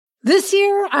This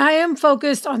year, I am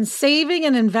focused on saving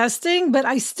and investing, but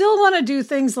I still want to do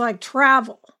things like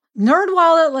travel.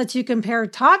 NerdWallet lets you compare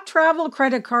top travel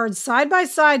credit cards side by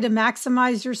side to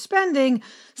maximize your spending,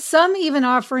 some even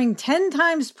offering 10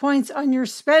 times points on your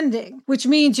spending, which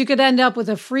means you could end up with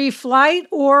a free flight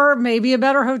or maybe a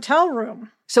better hotel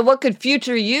room. So what could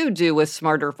future you do with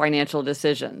smarter financial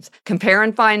decisions? Compare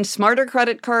and find smarter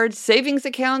credit cards, savings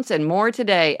accounts, and more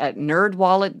today at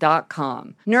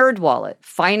nerdwallet.com. NerdWallet,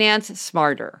 finance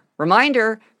smarter.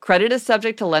 Reminder, credit is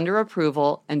subject to lender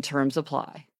approval and terms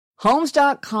apply.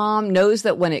 Homes.com knows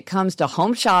that when it comes to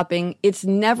home shopping, it's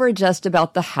never just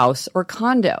about the house or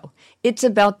condo. It's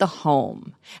about the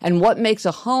home. And what makes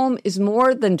a home is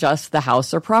more than just the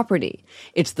house or property.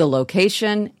 It's the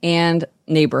location and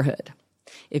neighborhood.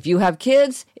 If you have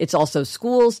kids, it's also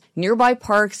schools, nearby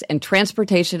parks, and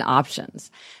transportation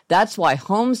options. That's why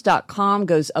Homes.com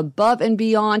goes above and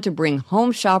beyond to bring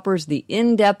home shoppers the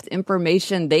in-depth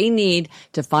information they need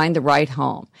to find the right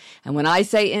home. And when I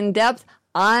say in-depth,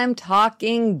 I'm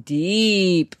talking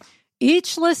deep.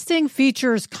 Each listing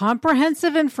features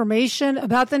comprehensive information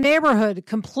about the neighborhood,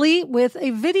 complete with a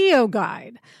video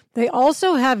guide. They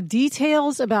also have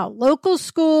details about local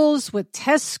schools with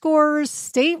test scores,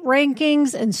 state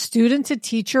rankings, and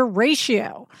student-to-teacher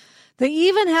ratio. They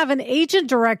even have an agent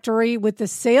directory with the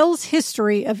sales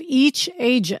history of each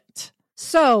agent.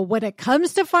 So when it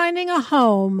comes to finding a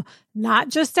home, not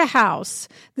just a house,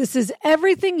 this is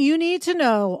everything you need to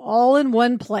know all in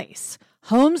one place.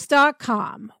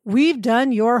 Homes.com. We've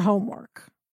done your homework.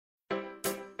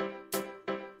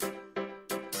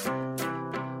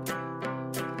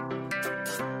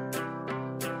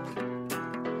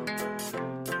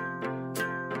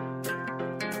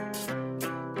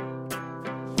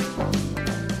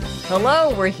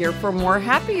 Hello, we're here for More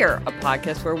Happier, a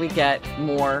podcast where we get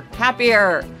more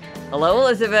happier. Hello,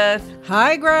 Elizabeth.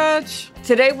 Hi, Gretch.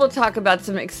 Today we'll talk about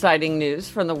some exciting news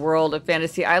from the world of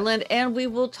Fantasy Island, and we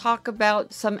will talk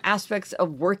about some aspects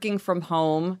of working from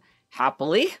home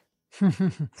happily.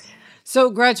 So,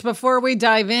 Gretch, before we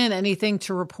dive in, anything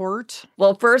to report?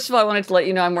 Well, first of all, I wanted to let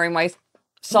you know I'm wearing my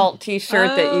Salt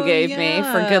t-shirt that you gave me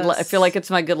for good luck. I feel like it's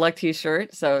my good luck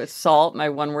t-shirt. So it's Salt, my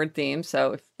one-word theme.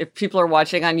 So if people are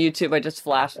watching on YouTube, I just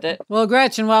flashed it. Well,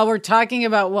 Gretchen, while we're talking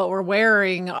about what we're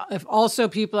wearing, if also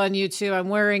people on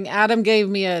YouTube, Adam gave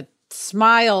me a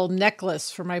smile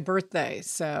necklace for my birthday.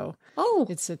 So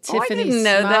it's a Tiffany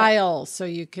smile. So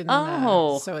you can,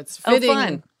 so it's fitting. Oh,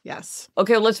 fun. Yes.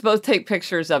 Okay, let's both take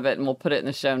pictures of it and we'll put it in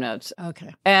the show notes.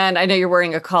 Okay. And I know you're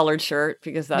wearing a collared shirt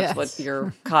because that's what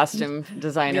your costume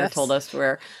designer told us to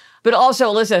wear. But also,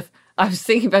 Elizabeth, I was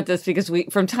thinking about this because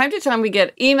from time to time we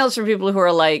get emails from people who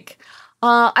are like,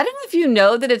 I don't know if you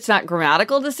know that it's not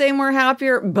grammatical to say more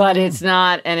happier, but it's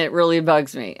not, and it really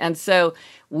bugs me. And so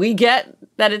we get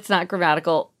that it's not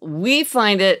grammatical. We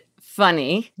find it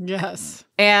funny. Yes.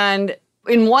 And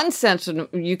in one sense,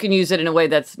 you can use it in a way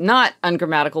that's not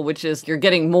ungrammatical, which is you're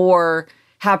getting more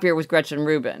happier with Gretchen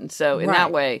Rubin. So in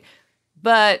that way.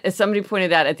 But as somebody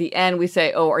pointed out, at the end, we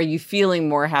say, oh, are you feeling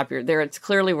more happier? There, it's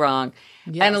clearly wrong.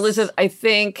 Yes. And Elizabeth, I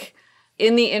think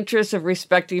in the interest of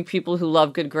respecting people who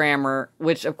love good grammar,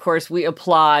 which of course we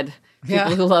applaud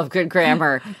people who love good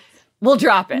grammar, we'll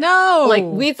drop it. No. Like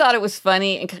we thought it was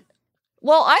funny. And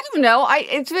well, I don't know.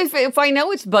 If I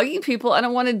know it's bugging people, I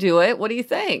don't want to do it. What do you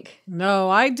think?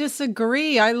 No, I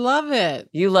disagree. I love it.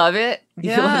 You love it?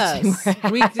 Yes.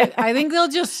 I think they'll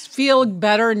just feel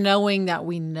better knowing that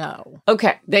we know.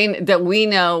 Okay. That we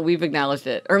know, we've acknowledged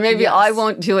it. Or maybe I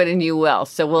won't do it and you will.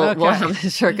 So we'll have the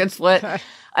circuit split. Okay.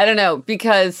 I don't know.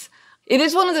 Because it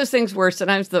is one of those things where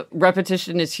sometimes the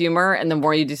repetition is humor. And the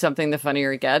more you do something, the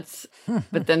funnier it gets.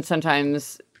 But then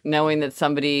sometimes knowing that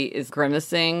somebody is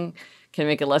grimacing can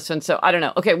make it less fun. So I don't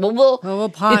know. Okay, well, we'll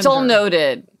ponder. It's all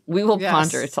noted. We will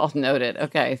ponder. It's all noted.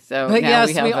 Okay, so but now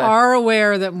we are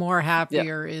aware that more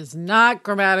happier is not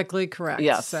grammatically correct.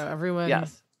 Yes. So everyone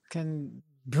can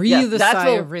breathe a sigh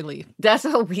of relief. That's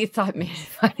what we thought made it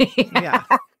funny. Yeah.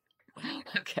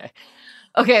 Okay.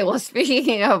 Okay, well,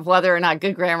 speaking of whether or not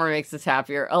good grammar makes us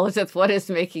happier, Elizabeth, what is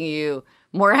making you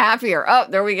more happier? Oh,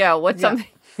 there we go. What's something...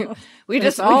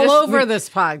 It's all over this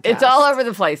podcast. It's all over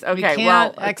the place. Okay, we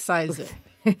can't excise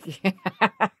it.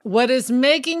 What is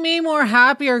making me more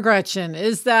happier, Gretchen,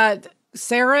 is that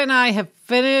Sarah and I have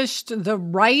finished the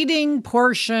writing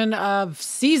portion of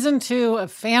season 2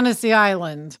 of Fantasy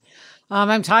Island.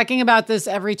 I'm talking about this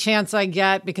every chance I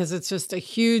get because it's just a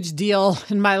huge deal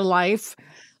in my life.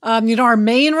 Our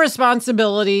main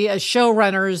responsibility as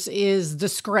showrunners is the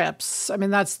scripts. I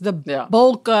mean, that's the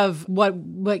bulk of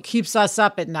what keeps us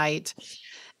up at night.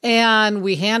 And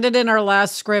we handed in our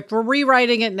last script. We're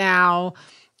rewriting it now.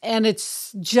 And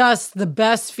it's just the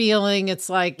best feeling. It's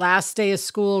like last day of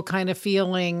school kind of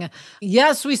feeling.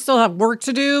 Yes, we still have work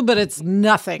to do, but it's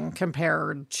nothing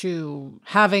compared to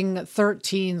having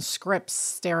 13 scripts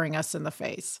staring us in the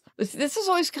face. This is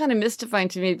always kind of mystifying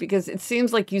to me because it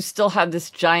seems like you still have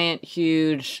this giant,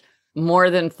 huge,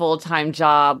 more than full-time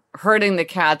job herding the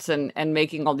cats and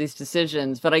making all these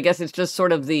decisions. But I guess it's just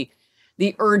sort of the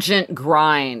urgent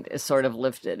grind is sort of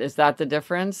lifted. Is that the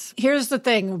difference? Here's the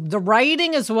thing. The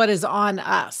writing is what is on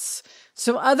us.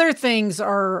 So other things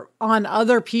are on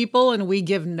other people and we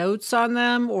give notes on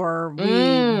them or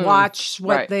we watch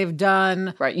what they've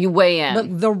done. Right. You weigh in.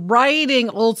 But the writing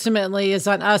ultimately is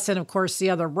on us and, of course, the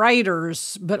other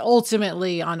writers, but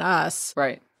ultimately on us.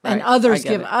 Right. And others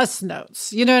give us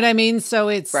notes. You know what I mean? So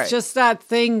it's just that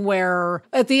thing where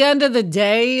at the end of the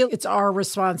day, it's our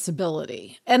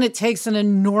responsibility. And it takes an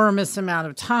enormous amount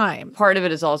of time. Part of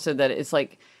it is also that it's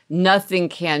like nothing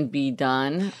can be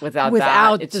done without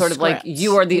that. It's sort of like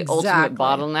you are the ultimate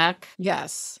bottleneck.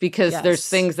 Yes. Because there's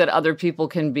things that other people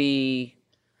can be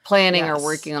planning or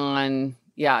working on.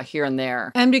 Yeah, here and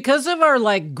there. And because of our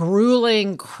like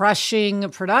grueling, crushing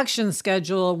production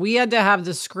schedule, we had to have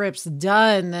the scripts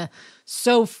done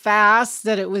so fast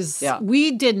that it was,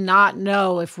 we did not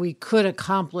know if we could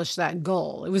accomplish that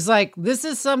goal. It was like, this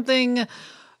is something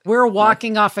we're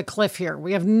walking off a cliff here.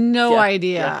 We have no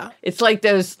idea. Yeah. It's like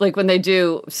those, like when they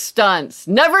do stunts,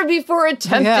 never before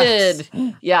attempted.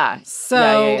 Yes. Yeah.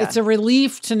 So it's a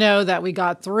relief to know that we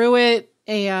got through it.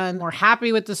 And we're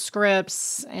happy with the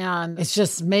scripts, and it's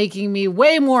just making me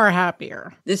way more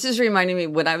happier. This is reminding me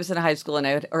when I was in high school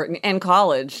and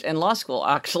college and law school,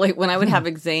 actually, when I would have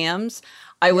exams,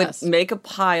 I would make a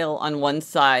pile on one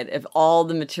side of all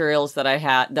the materials that I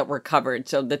had that were covered.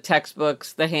 So the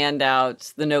textbooks, the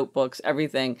handouts, the notebooks,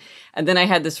 everything. And then I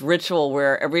had this ritual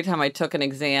where every time I took an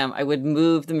exam, I would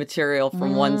move the material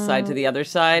from one side to the other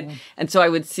side. And so I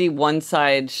would see one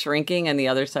side shrinking and the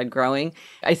other side growing.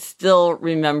 I still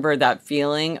remember that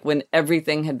feeling when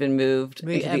everything had been moved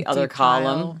into the other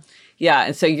column. Yeah,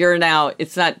 and so you're now,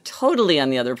 it's not totally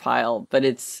on the other pile, but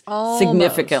it's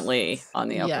significantly on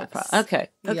the upper pile.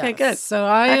 Okay, good. So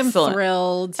I am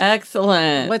thrilled.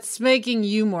 Excellent. What's making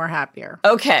you more happier?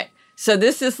 Okay, so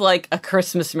this is like a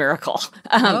Christmas miracle.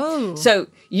 So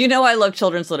you know I love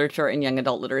children's literature and young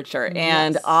adult literature,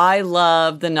 and I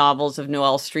love the novels of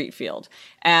Noelle Streatfeild.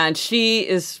 And she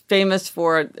is famous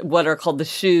for what are called the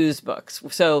Shoes books.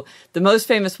 So the most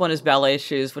famous one is Ballet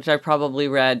Shoes, which I probably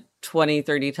read 20,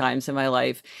 30 times in my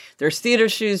life. There's theater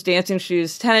shoes, dancing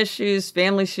shoes, tennis shoes,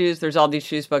 family shoes. There's all these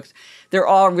shoes books. They're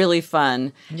all really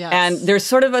fun. Yes. And there's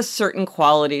sort of a certain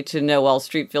quality to Noelle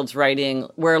Streatfeild's writing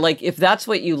where, like, if that's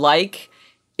what you like,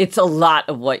 it's a lot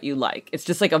of what you like. It's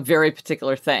just like a very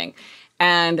particular thing.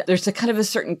 And there's a kind of a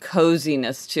certain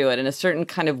coziness to it and a certain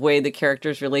kind of way the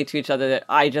characters relate to each other that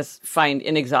I just find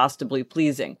inexhaustibly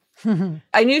pleasing.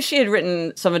 I knew she had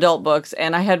written some adult books,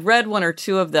 and I had read one or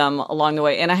two of them along the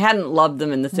way, and I hadn't loved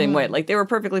them in the same way. Like, they were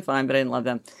perfectly fine, but I didn't love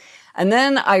them. And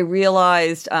then I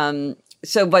realized,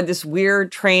 so by this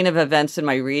weird train of events in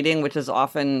my reading, which is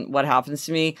often what happens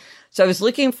to me, so I was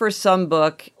looking for some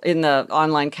book in the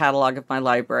online catalog of my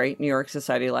library, New York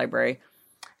Society Library,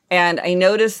 and I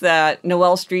noticed that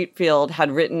Noelle Streatfeild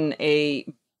had written a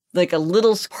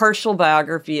little partial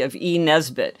biography of E.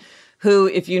 Nesbit, who,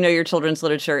 if you know your children's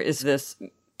literature, is this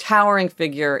towering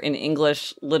figure in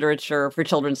English literature for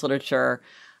children's literature.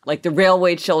 Like The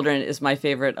Railway Children is my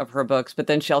favorite of her books, but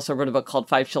then she also wrote a book called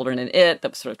Five Children and It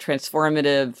that was sort of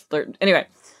transformative. Anyway,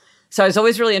 so I was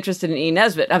always really interested in E.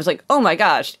 Nesbit. I was like, oh my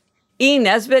gosh, E.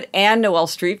 Nesbit and Noelle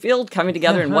Streatfeild coming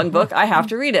together in one book. I have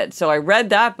to read it. So I read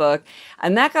that book,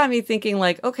 and that got me thinking,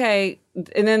 like, okay.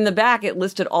 And in the back, it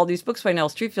listed all these books by Noelle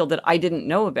Streatfeild that I didn't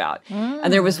know about.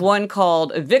 And there was one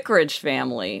called A Vicarage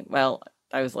Family. Well,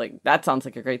 I was like, that sounds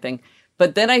like a great thing.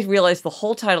 But then I realized the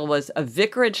whole title was A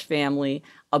Vicarage Family,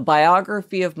 A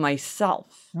Biography of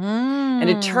Myself. And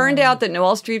it turned out that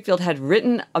Noelle Streatfeild had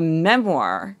written a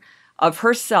memoir of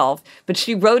herself, but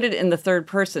she wrote it in the third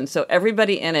person. So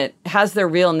everybody in it has their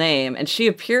real name, and she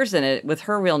appears in it with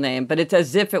her real name, but it's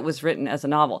as if it was written as a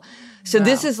novel. So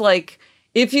this is like,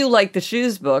 if you like the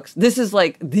Shoes books, this is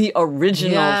like the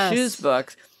original Shoes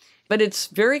books, but it's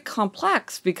very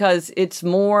complex because it's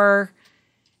more,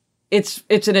 it's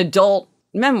an adult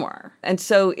memoir. And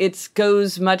so it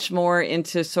goes much more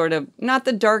into sort of, not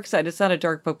the dark side, it's not a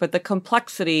dark book, but the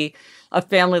complexity of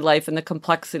family life and the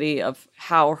complexity of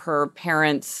how her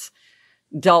parents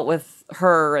dealt with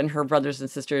her and her brothers and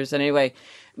sisters. And anyway,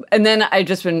 and then I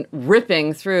just been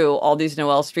ripping through all these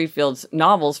Noelle Streatfeild's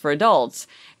novels for adults.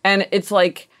 And it's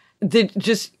like,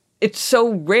 it's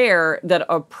so rare that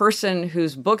a person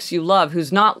whose books you love,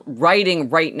 who's not writing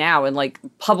right now and like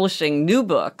publishing new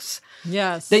books,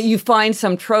 yes, that you find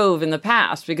some trove in the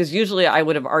past, because usually I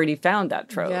would have already found that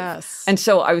trove. Yes. And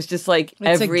so I was just like,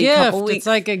 it's every a gift. couple weeks. It's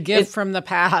like a gift from the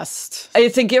past.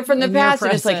 It's a gift from the in past. your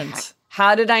And it's like, present.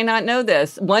 how did I not know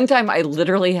this? One time I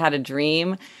literally had a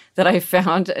dream that I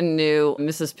found a new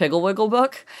Mrs. Pigglewiggle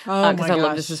book, Oh, because my I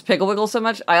love gosh. Mrs. Pigglewiggle so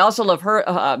much. I also love her.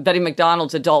 Betty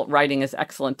McDonald's adult writing is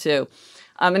excellent too.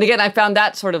 And again, I found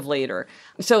that sort of later.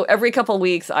 So every couple of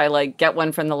weeks, I like get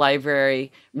one from the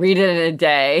library, read it in a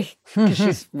day, because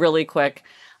she's really quick.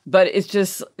 But it's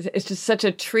just such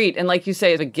a treat. And like you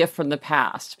say, it's a gift from the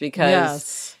past, because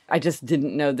Yes. I just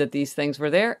didn't know that these things were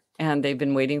there. And they've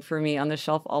been waiting for me on the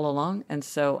shelf all along. And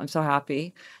so I'm so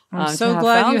happy. I'm to so have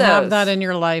glad found you have those. that in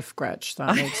your life, Gretch.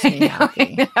 That makes me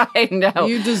happy. I know.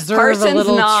 You deserve Parsons a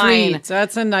little 9. treat.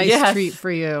 That's a nice Yes. treat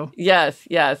for you. Yes.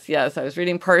 I was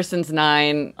reading Parsons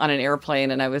 9 on an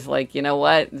airplane, and I was like, you know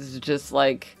what? This is just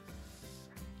what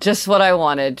I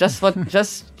wanted. Just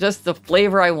the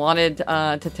flavor I wanted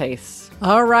to taste.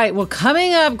 All right. Well,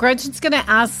 coming up, Gretchen's going to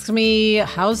ask me,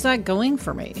 how's that going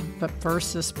for me? But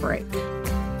first, this break.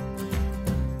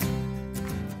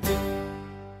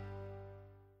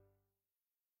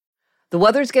 The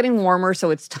weather's getting warmer, so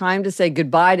it's time to say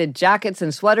goodbye to jackets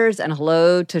and sweaters and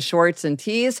hello to shorts and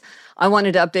tees. I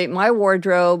wanted to update my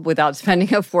wardrobe without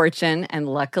spending a fortune, and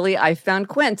luckily I found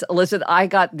Quince. Elizabeth, I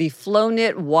got the Flow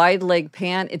Knit wide leg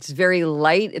pant. It's very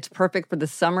light. It's perfect for the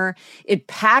summer. It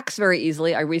packs very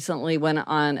easily. I recently went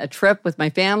on a trip with my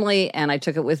family, and I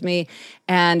took it with me,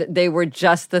 and they were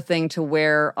just the thing to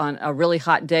wear on a really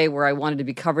hot day where I wanted to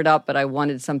be covered up, but I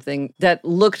wanted something that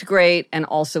looked great and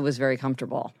also was very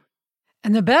comfortable.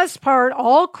 And the best part,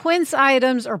 all Quince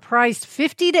items are priced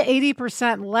 50 to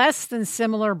 80% less than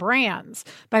similar brands.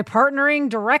 By partnering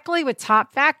directly with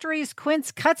top factories,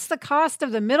 Quince cuts the cost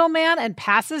of the middleman and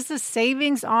passes the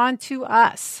savings on to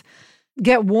us.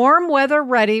 Get warm weather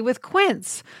ready with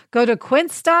Quince. Go to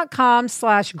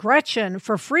quince.com/Gretchen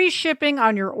for free shipping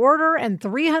on your order and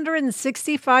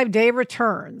 365-day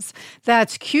returns.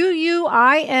 That's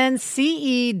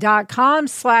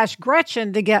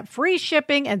QUINCE.com/Gretchen to get free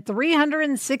shipping and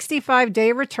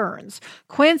 365-day returns.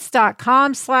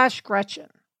 Quince.com/Gretchen.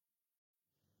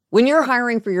 When you're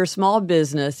hiring for your small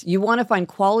business, you want to find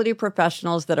quality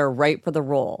professionals that are right for the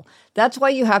role. That's why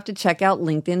you have to check out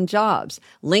LinkedIn Jobs.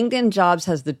 LinkedIn Jobs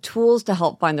has the tools to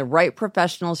help find the right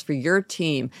professionals for your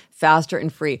team faster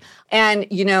and free. And,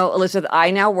 you know, Elizabeth, I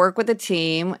now work with a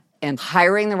team, and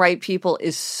hiring the right people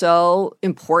is so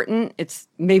important. It's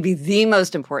maybe the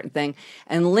most important thing.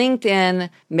 And LinkedIn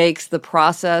makes the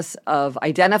process of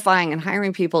identifying and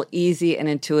hiring people easy and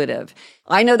intuitive.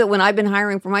 I know that when I've been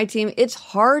hiring for my team, it's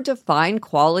hard to find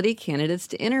quality candidates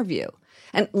to interview.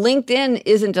 And LinkedIn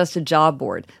isn't just a job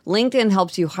board. LinkedIn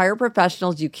helps you hire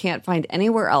professionals you can't find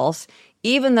anywhere else,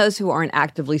 even those who aren't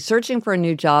actively searching for a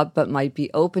new job but might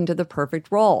be open to the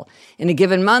perfect role. In a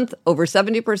given month, over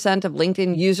 70% of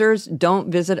LinkedIn users don't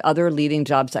visit other leading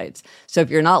job sites. So if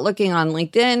you're not looking on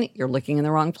LinkedIn, you're looking in the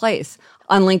wrong place.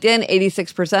 On LinkedIn,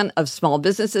 86% of small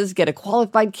businesses get a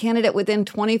qualified candidate within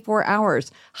 24 hours.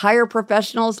 Hire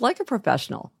professionals like a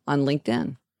professional on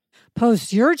LinkedIn.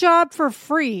 Post your job for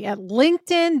free at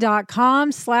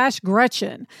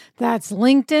linkedin.com/Gretchen. That's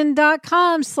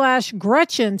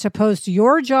linkedin.com/Gretchen to post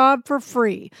your job for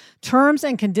free. Terms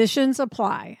and conditions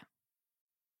apply.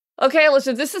 Okay,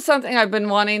 Alyssa, this is something I've been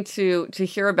wanting to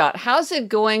hear about. How's it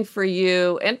going for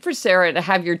you and for Sarah to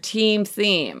have your team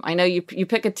theme? I know you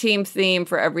pick a team theme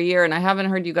for every year, and I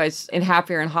haven't heard you guys in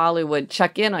Happier in Hollywood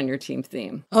check in on your team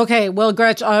theme. Okay, well,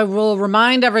 Gretch, I will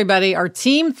remind everybody our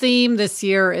team theme this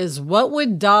year is What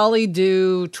Would Dolly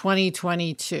Do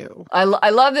 2022? I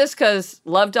love this because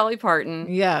love Dolly Parton.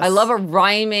 Yes. I love a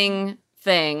rhyming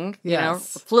thing, you know,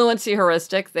 Yes. fluency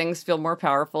heuristic. Things feel more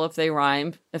powerful if they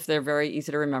rhyme, if they're very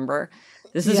easy to remember.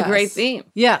 This is a great Yes. theme.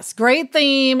 Yes, great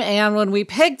theme. And when we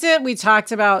picked it, we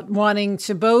talked about wanting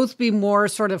to both be more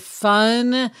sort of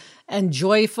fun and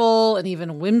joyful and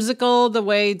even whimsical the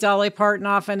way Dolly Parton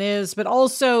often is, but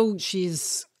also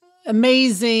she's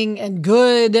amazing and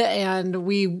good. And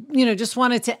we, just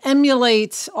wanted to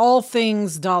emulate all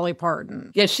things Dolly Parton.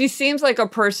 Yeah, she seems like a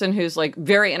person who's like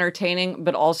very entertaining,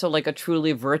 but also like a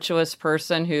truly virtuous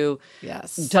person who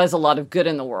Yes. does a lot of good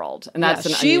in the world. And that's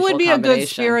an she unusual would be a good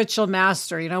combination. spiritual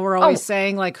master. We're always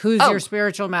saying like, who's your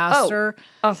spiritual master?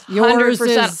 100%. Yours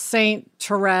is Saint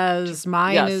Therese.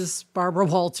 Mine Yes. is Barbara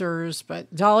Walters,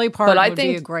 but Dolly Parton I would be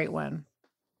think a great one.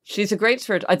 She's a great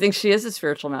spiritual. I think she is a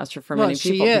spiritual master for Well, many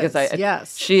she people is, because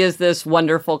yes. she is this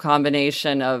wonderful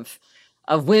combination of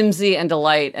of whimsy and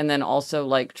delight, and then also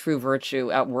like true virtue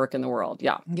at work in the world.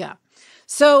 Yeah. Yeah.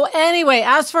 So anyway,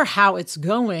 as for how it's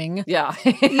going, yeah,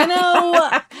 here's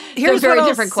a very what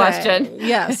different I'll question. Say.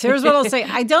 Yes, here's what I'll say.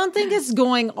 I don't think it's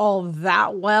going all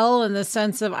that well in the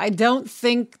sense of I don't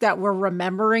think that we're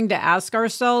remembering to ask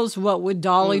ourselves what would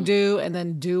Dolly do and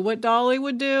then do what Dolly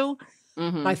would do.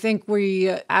 Mm-hmm. I think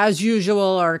we, as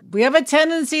usual, we have a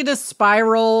tendency to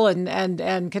spiral and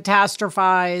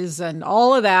catastrophize and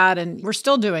all of that, and we're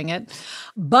still doing it.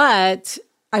 But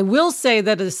I will say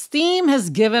that his theme has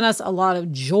given us a lot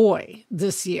of joy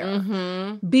this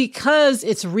year because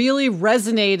it's really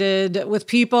resonated with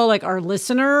people like our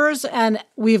listeners, and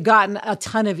we've gotten a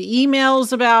ton of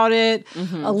emails about it.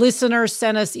 A listener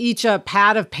sent us each a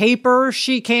pad of paper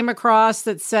she came across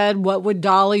that said, "What would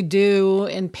Dolly do?"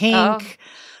 in pink.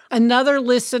 Oh. Another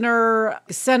listener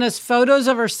sent us photos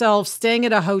of herself staying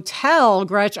at a hotel.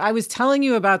 Gretch, I was telling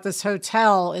you about this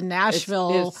hotel in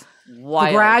Nashville. It's wild.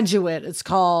 The Graduate, it's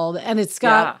called. And it's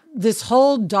got this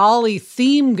whole Dolly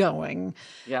theme going.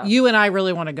 Yeah. You and I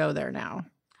really want to go there now.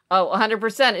 Oh,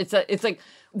 100%. It's like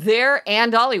there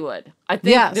and Dollywood. I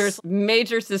think there's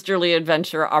major sisterly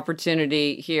adventure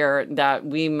opportunity here that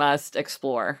we must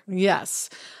explore. Yes.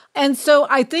 And so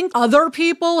I think other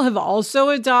people have also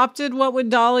adopted What Would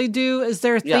Dolly Do as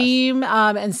their theme.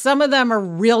 And some of them are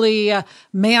really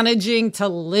managing to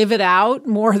live it out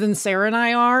more than Sarah and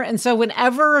I are. And so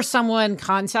whenever someone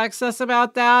contacts us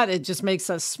about that, it just makes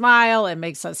us smile. It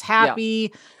makes us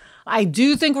happy. Yeah. I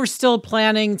do think we're still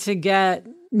planning to get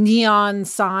neon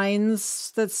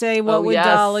signs that say, "What would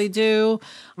Dolly do?"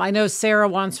 I know Sarah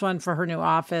wants one for her new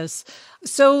office.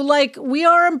 So like we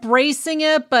are embracing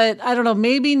it, but I don't know,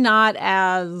 maybe we're not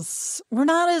as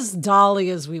Dolly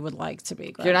as we would like to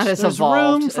be. You're not as There's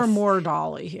evolved. room for more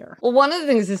Dolly here. Well, one of the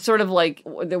things is sort of like,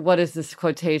 what is this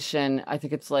quotation? I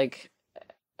think it's like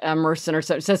Emerson or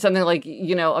so. It says something like,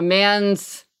 a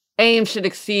man's aim should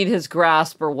exceed his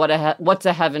grasp, or what's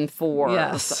a heaven for?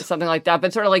 Yes. Something like that.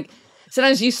 But sort of like,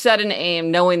 sometimes you set an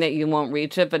aim knowing that you won't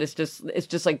reach it, but it's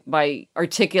just like by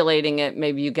articulating it,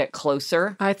 maybe you get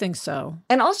closer. I think so.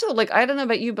 And also, like, I don't know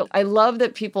about you, but I love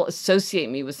that people associate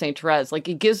me with Saint Therese. Like,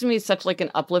 it gives me such like an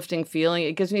uplifting feeling.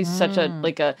 It gives me such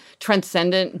a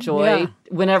transcendent joy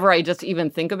whenever I just even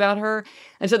think about her.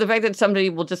 And so the fact that somebody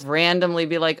will just randomly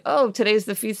be like, "Oh, today's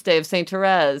the feast day of Saint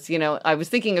Therese. I was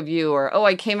thinking of you," or, "Oh,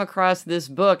 I came across this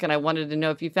book and I wanted to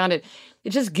know if you found it." It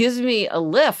just gives me a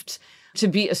lift to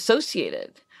be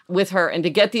associated with her and to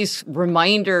get these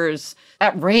reminders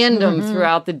at random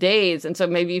throughout the days. And so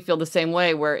maybe you feel the same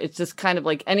way, where it's just kind of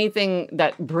like anything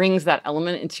that brings that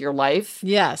element into your life.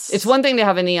 Yes. It's one thing to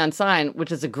have a neon sign,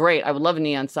 which is I would love a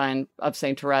neon sign of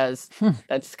Saint Therese.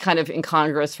 That's kind of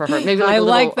incongruous for her. Maybe like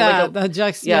like that.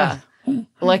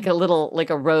 Like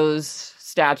a rose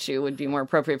statue would be more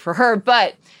appropriate for her.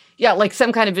 But yeah, like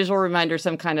some kind of visual reminder,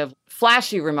 some kind of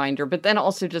flashy reminder, but then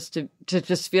also just to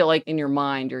just feel like in your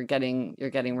mind you're getting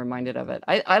reminded of it.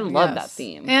 I love that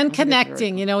theme. And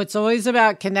connecting, it's always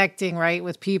about connecting, right,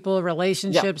 with people,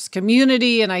 relationships,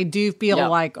 community. And I do feel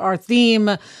like our theme,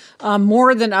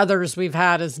 more than others we've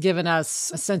had, has given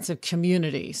us a sense of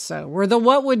community. So we're the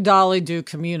What Would Dolly Do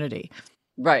community.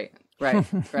 Right. Oh,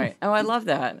 I love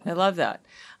that.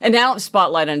 And now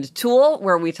spotlight on a tool,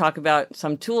 where we talk about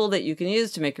some tool that you can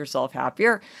use to make yourself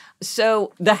happier.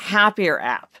 So the Happier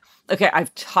app. Okay,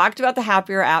 I've talked about the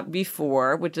Happier app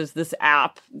before, which is this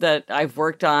app that I've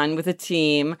worked on with a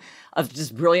team of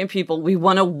just brilliant people. We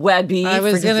won a Webby for design.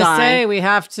 I was going to say, we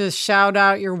have to shout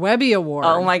out your Webby Award.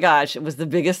 Oh my gosh, it was the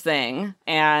biggest thing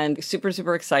and super,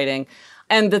 super exciting.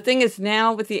 And the thing is,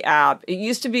 now with the app, it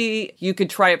used to be you could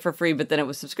try it for free, but then it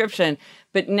was subscription.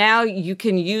 But now you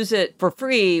can use it for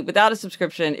free without a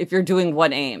subscription if you're doing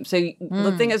one aim. So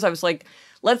the thing is, I was like,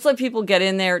 let's let people get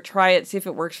in there, try it, see if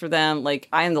it works for them. Like,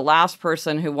 I am the last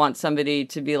person who wants somebody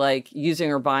to be like using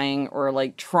or buying or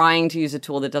like trying to use a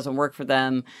tool that doesn't work for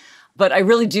them. But I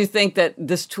really do think that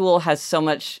this tool has so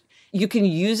much. You can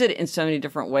use it in so many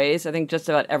different ways. I think just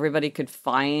about everybody could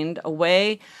find a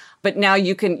way. But now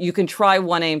you can try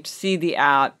one aim to see the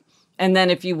app. And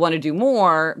then if you want to do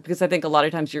more, because I think a lot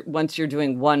of times once you're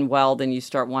doing one well, then you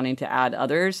start wanting to add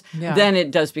others, then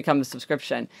it does become a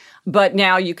subscription. But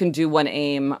now you can do one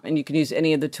aim and you can use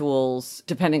any of the tools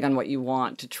depending on what you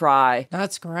want to try.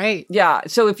 That's great. Yeah.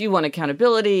 So if you want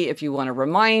accountability, if you want a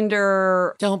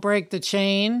reminder. Don't break the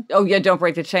chain. Oh, yeah. Don't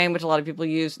break the chain, which a lot of people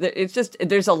use. It's just,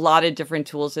 there's a lot of different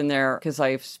tools in there because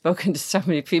I've spoken to so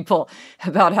many people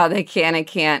about how they can and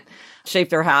can't shape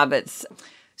their habits.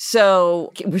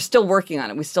 So we're still working on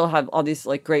it. We still have all these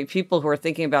like great people who are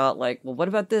thinking about like, well, what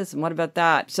about this and what about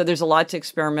that? So there's a lot to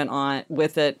experiment on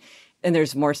with it. and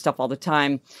there's more stuff all the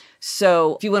time.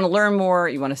 So if you want to learn more,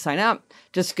 you want to sign up,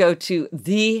 just go to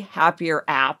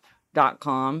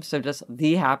thehappierApp.com. So just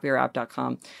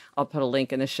thehappierApp.com. I'll put a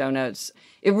link in the show notes.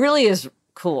 It really is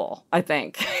cool, I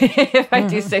think, if I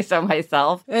do say so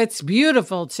myself. It's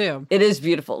beautiful, too. It is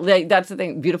beautiful. Like, that's the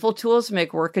thing. Beautiful tools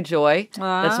make work a joy.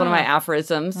 That's one of my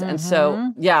aphorisms. And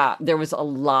so, yeah, there was a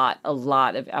lot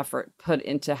of effort put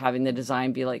into having the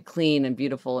design be like clean and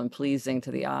beautiful and pleasing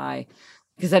to the eye,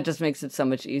 because that just makes it so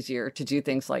much easier to do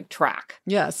things like track.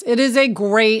 Yes, it is a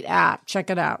great app. Check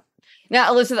it out. Now,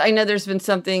 Elizabeth, I know there's been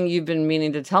something you've been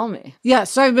meaning to tell me. Yeah,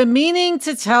 so I've been meaning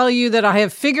to tell you that I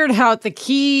have figured out the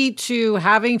key to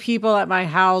having people at my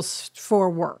house for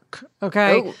work.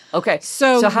 Okay. Oh, okay.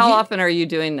 So how often are you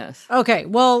doing this? Okay.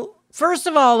 Well, first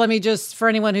of all, let me just, for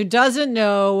anyone who doesn't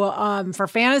know, for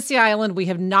Fantasy Island, we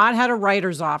have not had a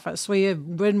writer's office. We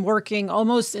have been working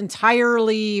almost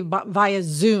entirely via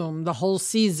Zoom the whole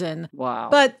season. Wow.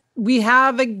 But we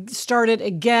have started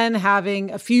again having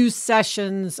a few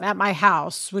sessions at my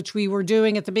house, which we were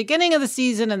doing at the beginning of the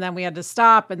season, and then we had to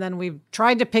stop, and then we've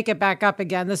tried to pick it back up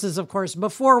again. This is, of course,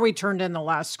 before we turned in the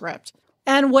last script.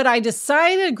 And what I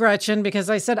decided, Gretchen, because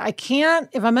I said, I can't,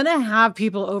 if I'm going to have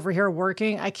people over here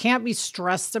working, I can't be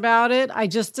stressed about it. I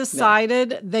just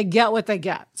decided they get what they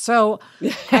get. So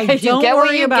I don't you get worry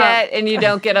what you about, get and you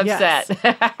don't get upset.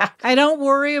 I don't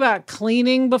worry about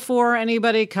cleaning before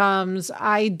anybody comes.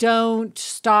 I don't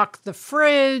stock the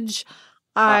fridge.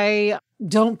 I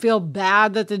don't feel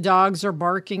bad that the dogs are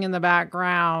barking in the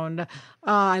background.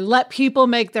 I let people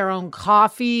make their own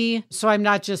coffee. So I'm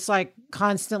not just like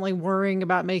constantly worrying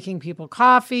about making people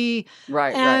coffee.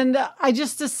 Right. And I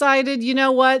just decided, you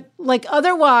know what? Like,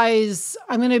 otherwise,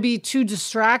 I'm going to be too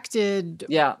distracted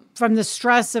from the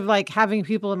stress of like having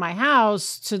people in my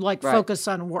house to like focus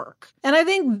on work. And I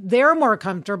think they're more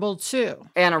comfortable too.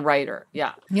 And a writer.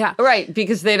 Yeah. Yeah. Right.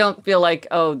 Because they don't feel like,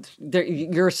 oh,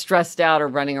 you're stressed out or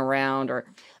running around or...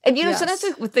 And, you know, sometimes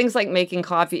with things like making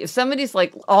coffee, if somebody's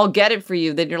like, I'll get it for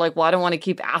you, then you're like, well, I don't want to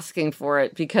keep asking for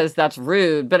it because that's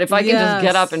rude. But if I can just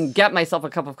get up and get myself a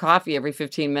cup of coffee every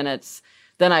 15 minutes,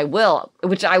 then I will,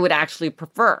 which I would actually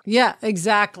prefer. Yeah,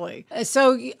 exactly.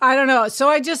 So I don't know. So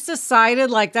I just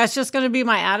decided like that's just going to be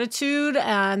my attitude.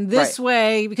 And this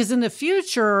way, because in the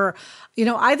future, you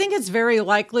know, I think it's very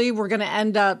likely we're going to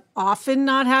end up often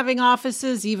not having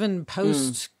offices, even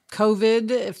post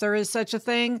COVID, if there is such a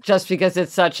thing. Just because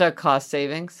it's such a cost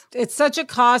savings? It's such a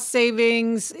cost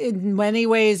savings. In many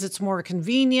ways, it's more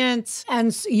convenient.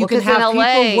 And you can have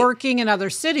people working in other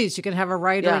cities. You can have a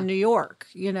writer in New York,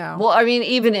 you know. Well, I mean,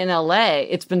 even in LA,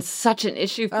 it's been such an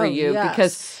issue for you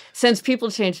because since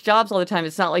people change jobs all the time,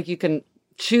 it's not like you can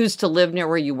choose to live near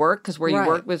where you work because where you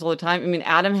work was all the time. I mean,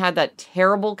 Adam had that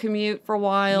terrible commute for a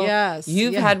while. Yes.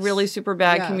 You've had really super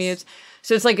bad commutes.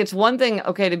 So it's like, it's one thing,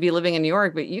 okay, to be living in New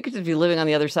York, but you could just be living on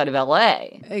the other side of LA.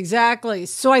 Exactly.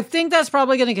 So I think that's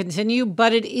probably going to continue,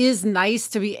 but it is nice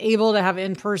to be able to have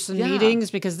in-person meetings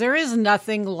because there is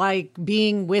nothing like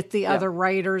being with the other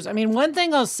writers. I mean, one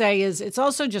thing I'll say is it's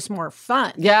also just more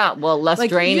fun. Yeah, well, less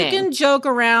draining. You can joke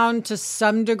around to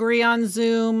some degree on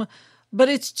Zoom, but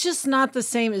it's just not the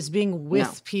same as being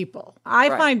with people. I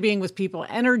find being with people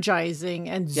energizing,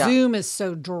 and Zoom is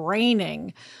so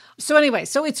draining. So anyway,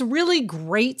 so it's really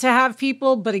great to have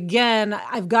people, but again,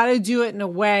 I've got to do it in a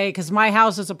way because my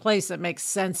house is a place that makes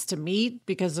sense to meet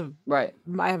because of I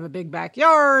have a big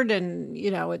backyard and, you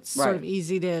know, it's sort of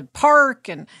easy to park.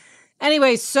 And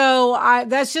anyway, so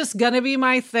that's just going to be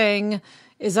my thing.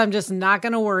 Is I'm just not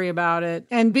going to worry about it.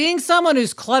 And being someone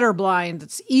who's clutter blind,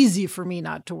 it's easy for me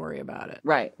not to worry about it.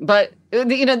 Right. But,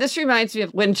 you know, this reminds me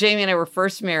of when Jamie and I were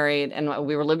first married and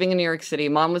we were living in New York City.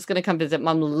 Mom was going to come visit.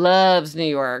 Mom loves New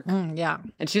York. Yeah.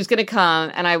 And she was going to come.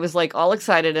 And I was like all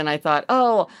excited. And I thought,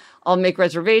 oh, I'll make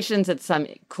reservations at some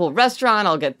cool restaurant.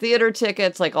 I'll get theater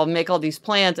tickets. Like I'll make all these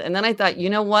plans. And then I thought, you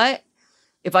know what?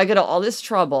 If I go to all this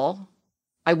trouble,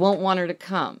 I won't want her to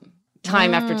come.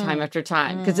 Time after time after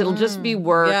time, because it'll just be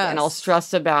work and I'll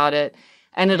stress about it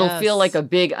and it'll feel like a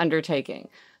big undertaking.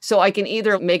 So I can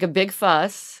either make a big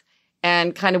fuss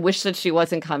and kind of wish that she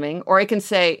wasn't coming, or I can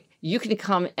say, you can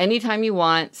come anytime you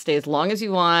want, stay as long as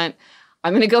you want.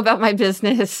 I'm going to go about my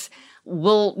business.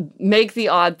 We'll make the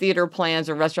odd theater plans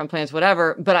or restaurant plans,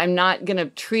 whatever, but I'm not going to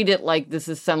treat it like this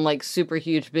is some like super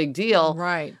huge big deal.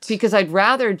 Right. Because I'd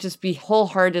rather just be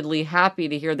wholeheartedly happy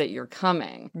to hear that you're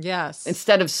coming. Yes.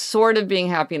 Instead of sort of being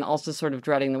happy and also sort of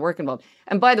dreading the work involved.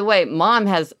 And by the way, Mom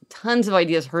has tons of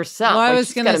ideas herself. Well, I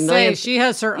was going to say, she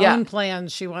has her own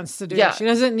plans she wants to do. Yeah. She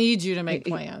doesn't need you to make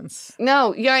plans.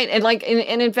 No, yeah. And like,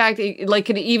 and in fact, it like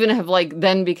could even have like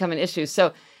then become an issue.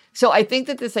 So So I think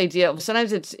that this idea,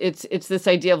 sometimes it's this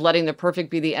idea of letting the perfect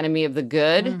be the enemy of the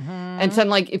good. And so I'm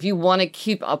like, if you want to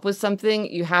keep up with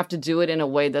something, you have to do it in a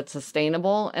way that's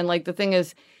sustainable. And like the thing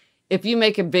is, if you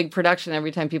make a big production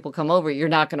every time people come over, you're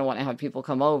not going to want to have people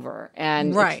come over.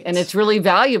 And it's really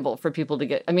valuable for people to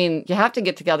get, I mean, you have to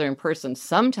get together in person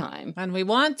sometime. And we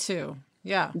want to.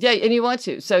 Yeah. Yeah, and you want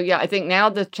to. So yeah, I think now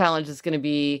the challenge is going to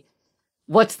be,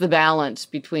 what's the balance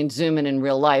between Zoom and in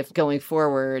real life going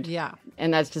forward? Yeah.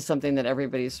 And that's just something that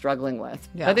everybody's struggling with.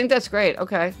 Yeah. I think that's great.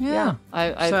 Okay. Yeah.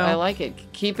 I like it.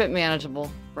 Keep it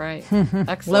manageable. Right.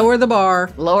 Excellent. Lower the bar.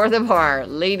 Lower the bar.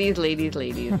 Ladies.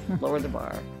 Lower the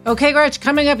bar. Okay, Gretch,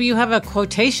 coming up, you have a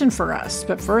quotation for us.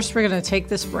 But first, we're going to take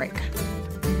this break.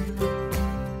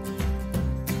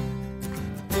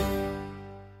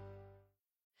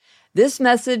 This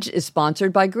message is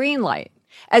sponsored by Greenlight.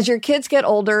 As your kids get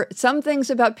older, some things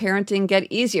about parenting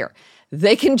get easier.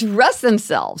 They can dress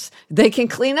themselves. They can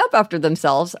clean up after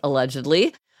themselves,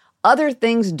 allegedly. Other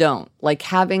things don't, like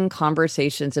having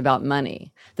conversations about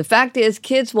money. The fact is,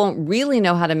 kids won't really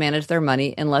know how to manage their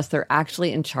money unless they're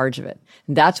actually in charge of it.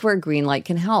 That's where Greenlight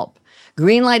can help.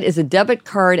 Greenlight is a debit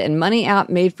card and money app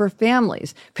made for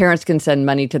families. Parents can send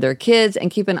money to their kids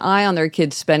and keep an eye on their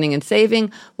kids' spending and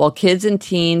saving, while kids and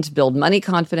teens build money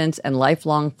confidence and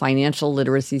lifelong financial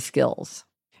literacy skills.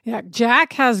 Yeah,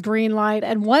 Jack has Greenlight,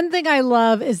 and one thing I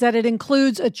love is that it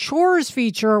includes a chores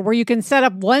feature where you can set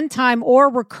up one-time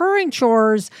or recurring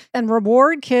chores and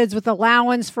reward kids with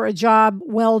allowance for a job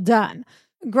well done.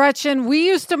 Gretchen, we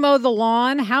used to mow the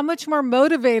lawn. How much more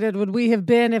motivated would we have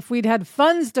been if we'd had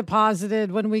funds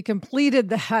deposited when we completed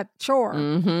that chore?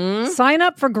 Sign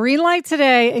up for Greenlight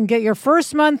today and get your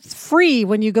first month free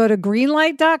when you go to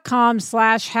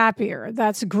greenlight.com/happier.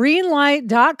 That's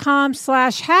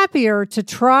greenlight.com/happier to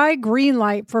try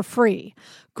Greenlight for free.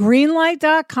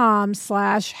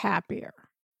 Greenlight.com/happier.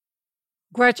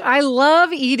 Gretch, I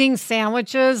love eating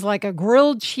sandwiches like a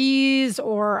grilled cheese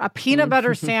or a peanut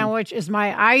butter sandwich is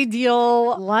my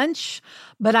ideal lunch,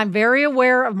 but I'm very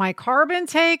aware of my carb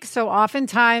intake, so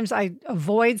oftentimes I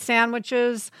avoid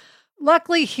sandwiches.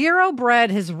 Luckily, Hero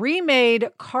Bread has remade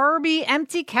carby,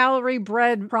 empty-calorie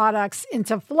bread products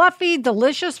into fluffy,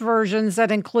 delicious versions that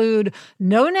include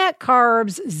no net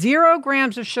carbs, 0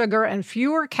 grams of sugar, and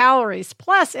fewer calories.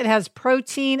 Plus, it has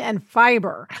protein and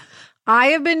fiber. I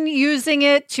have been using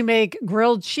it to make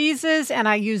grilled cheeses, and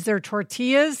I use their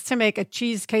tortillas to make a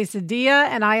cheese quesadilla,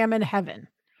 and I am in heaven.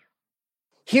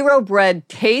 Hero Bread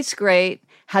tastes great,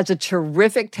 has a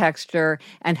terrific texture,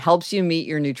 and helps you meet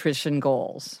your nutrition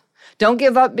goals. Don't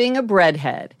give up being a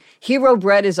breadhead. Hero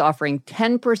Bread is offering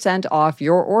 10% off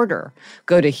your order.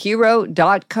 Go to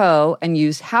hero.co and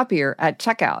use Happier at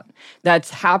checkout.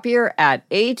 That's Happier at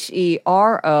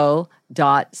HERO.co.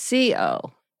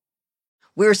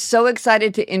 We're so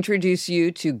excited to introduce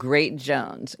you to Great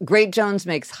Jones. Great Jones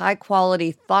makes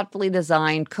high-quality, thoughtfully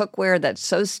designed cookware that's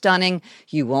so stunning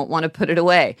you won't want to put it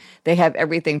away. They have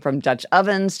everything from Dutch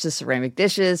ovens to ceramic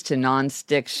dishes to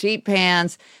non-stick sheet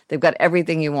pans. They've got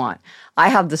everything you want. I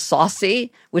have the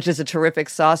Saucy, which is a terrific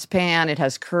saucepan. It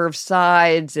has curved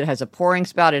sides. It has a pouring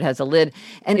spout. It has a lid.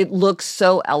 And it looks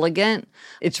so elegant.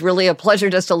 It's really a pleasure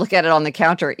just to look at it on the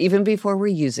counter, even before we're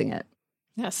using it.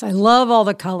 Yes, I love all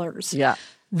the colors. Yeah.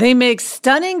 They make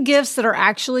stunning gifts that are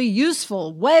actually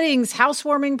useful. Weddings,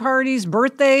 housewarming parties,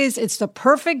 birthdays. It's the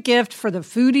perfect gift for the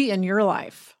foodie in your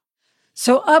life.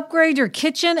 So upgrade your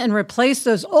kitchen and replace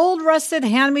those old rusted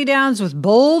hand-me-downs with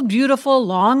bold, beautiful,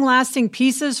 long-lasting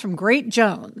pieces from Great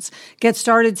Jones. Get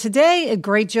started today at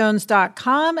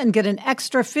greatjones.com and get an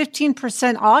extra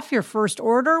 15% off your first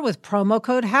order with promo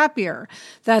code HAPPIER.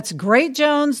 That's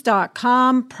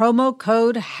greatjones.com, promo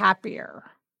code HAPPIER.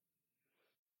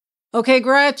 Okay,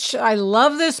 Gretch, I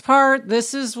love this part.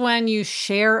 This is when you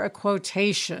share a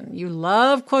quotation. You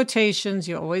love quotations.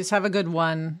 You always have a good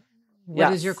one.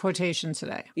 What is your quotation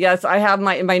today? Yes, I have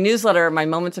in my newsletter, my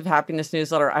Moments of Happiness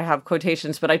newsletter, I have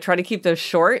quotations, but I try to keep those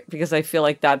short because I feel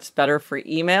like that's better for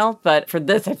email. But for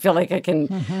this, I feel like I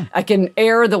can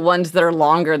air the ones that are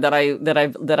longer that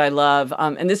I love.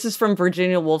 And this is from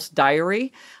Virginia Woolf's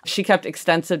diary. She kept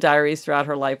extensive diaries throughout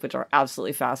her life, which are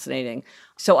absolutely fascinating.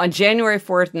 So on January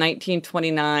 4th,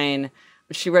 1929,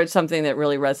 she wrote something that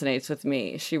really resonates with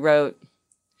me. She wrote,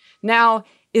 "Now,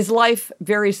 is life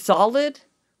very solid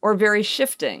or very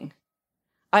shifting?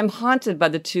 I'm haunted by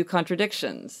the two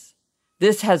contradictions.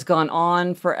 This has gone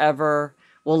on forever,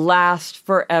 will last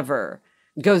forever,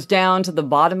 goes down to the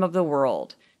bottom of the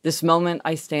world, this moment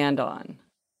I stand on.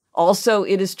 Also,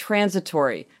 it is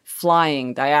transitory,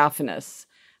 flying, diaphanous.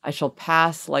 I shall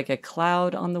pass like a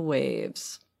cloud on the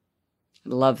waves."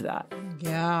 Love that.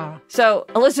 Yeah. So,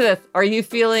 Elizabeth, are you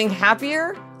feeling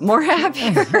happier? More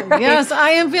happier? Yes,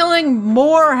 I am feeling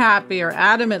more happier,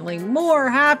 adamantly more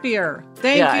happier.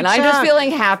 Thank you, and Chuck. I'm just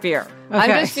feeling happier. Okay.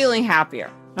 I'm just feeling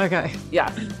happier. Okay. Yeah.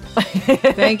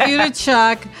 Thank you to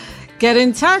Chuck. Get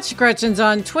in touch. Gretchen's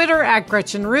on Twitter at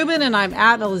Gretchen Rubin, and I'm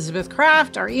at Elizabeth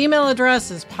Kraft. Our email address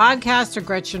is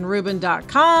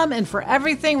podcast@GretchenRubin.com. And for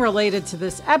everything related to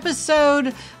this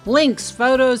episode, links,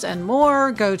 photos, and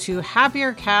more, go to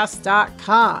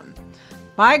happiercast.com.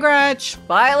 Bye, Gretch.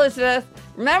 Bye, Elizabeth.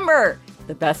 Remember,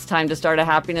 the best time to start a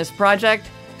happiness project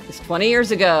is 20 years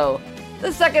ago.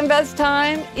 The second best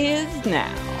time is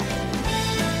now.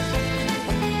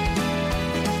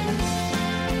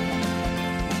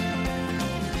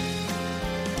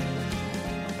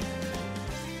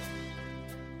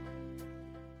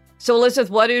 So, Elizabeth,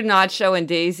 what do Nacho and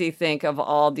Daisy think of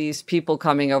all these people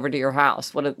coming over to your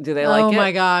house? What do they like? Oh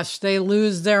my gosh, they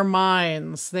lose their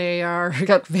minds. They are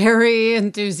very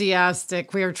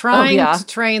enthusiastic. We are trying to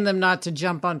train them not to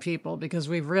jump on people because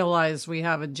we've realized we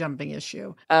have a jumping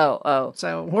issue. Oh.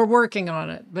 So we're working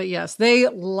on it. But yes, they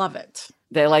love it.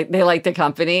 They like the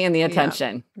company and the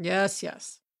attention. Yeah.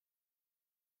 Yes.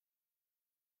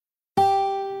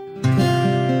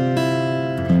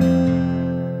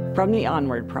 From the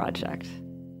Onward Project.